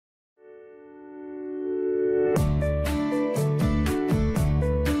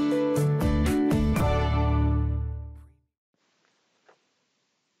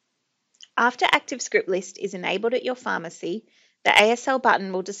After Active Script List is enabled at your pharmacy, the ASL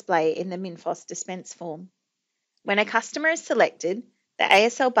button will display in the Minfos Dispense form. When a customer is selected, the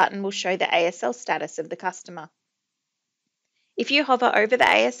ASL button will show the ASL status of the customer. If you hover over the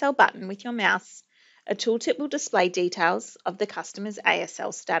ASL button with your mouse, a tooltip will display details of the customer's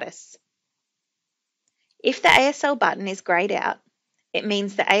ASL status. If the ASL button is greyed out, it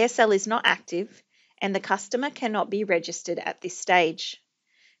means the ASL is not active and the customer cannot be registered at this stage.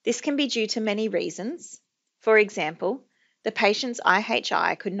 This can be due to many reasons. For example, the patient's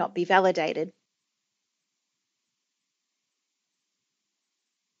IHI could not be validated.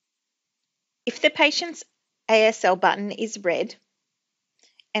 If the patient's ASL button is red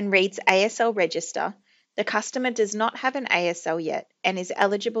and reads ASL Register, the customer does not have an ASL yet and is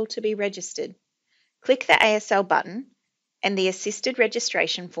eligible to be registered. Click the ASL button and the assisted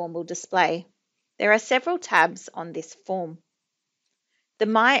registration form will display. There are several tabs on this form. The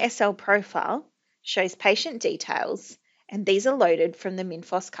My ASL profile shows patient details, and these are loaded from the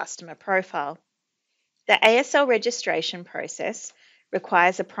Minfos customer profile. The ASL registration process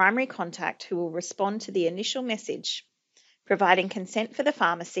requires a primary contact who will respond to the initial message, providing consent for the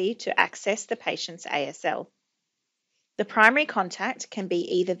pharmacy to access the patient's ASL. The primary contact can be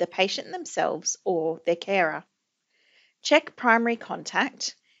either the patient themselves or their carer. Check Primary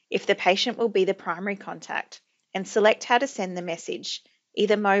Contact if the patient will be the primary contact and select how to send the message,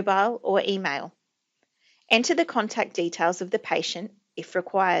 either mobile or email. Enter the contact details of the patient if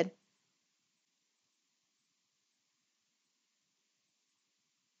required.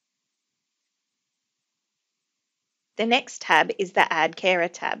 The next tab is the Add Carer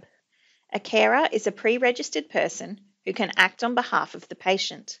tab. A carer is a pre-registered person who can act on behalf of the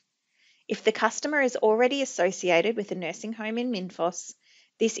patient. If the customer is already associated with a nursing home in Minfos,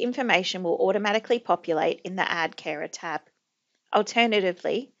 this information will automatically populate in the Add Carer tab.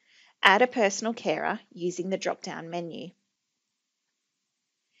 Alternatively, add a personal carer using the drop-down menu.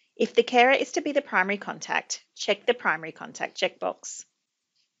 If the carer is to be the primary contact, check the Primary Contact checkbox.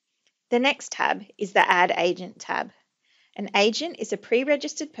 The next tab is the Add Agent tab. An agent is a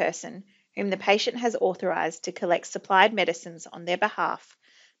pre-registered person whom the patient has authorised to collect supplied medicines on their behalf,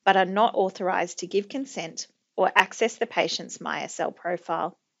 but are not authorised to give consent or access the patient's MyASL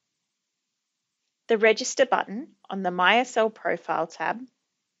profile. The Register button on the MyASL profile tab,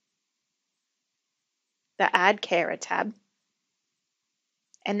 the Add Carer tab,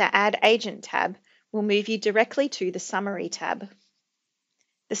 and the Add Agent tab will move you directly to the Summary tab.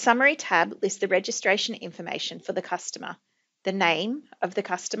 The Summary tab lists the registration information for the customer, the name of the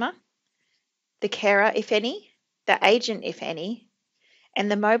customer, the carer if any, the agent if any,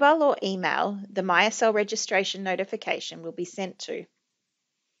 and the mobile or email the MyASL registration notification will be sent to.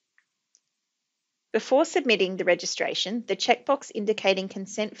 Before submitting the registration, the checkbox indicating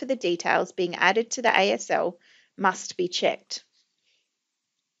consent for the details being added to the ASL must be checked.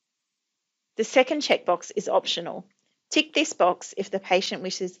 The second checkbox is optional. Tick this box if the patient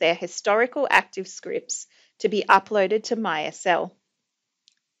wishes their historical active scripts to be uploaded to MyASL.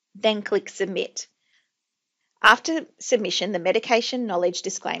 Then click Submit. After submission, the medication knowledge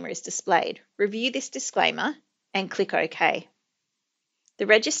disclaimer is displayed. Review this disclaimer and click OK. The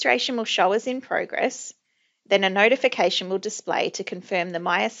registration will show as in progress, then a notification will display to confirm the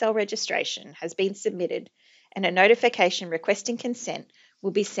MyASL registration has been submitted, and a notification requesting consent will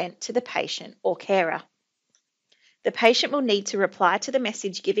be sent to the patient or carer. The patient will need to reply to the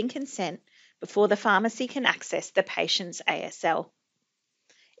message giving consent before the pharmacy can access the patient's ASL.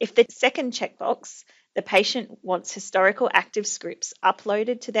 If the second checkbox, the patient wants historical active scripts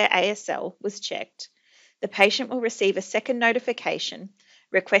uploaded to their ASL, was checked, the patient will receive a second notification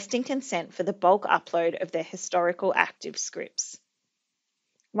requesting consent for the bulk upload of their historical active scripts.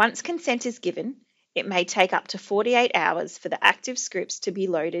 Once consent is given, it may take up to 48 hours for the active scripts to be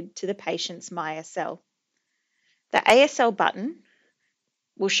loaded to the patient's MyASL. The ASL button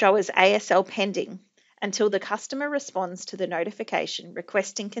will show as ASL pending until the customer responds to the notification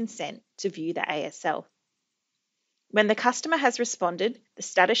requesting consent to view the ASL. When the customer has responded, the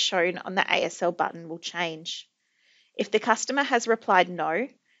status shown on the ASL button will change. If the customer has replied no,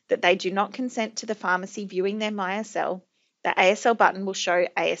 that they do not consent to the pharmacy viewing their MyASL, the ASL button will show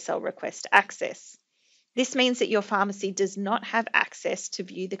ASL Request Access. This means that your pharmacy does not have access to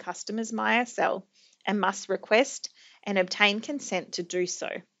view the customer's MyASL and must request and obtain consent to do so.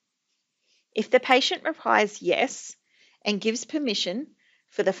 If the patient replies yes and gives permission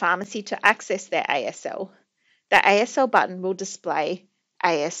for the pharmacy to access their ASL, the ASL button will display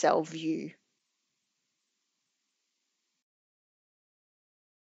ASL View.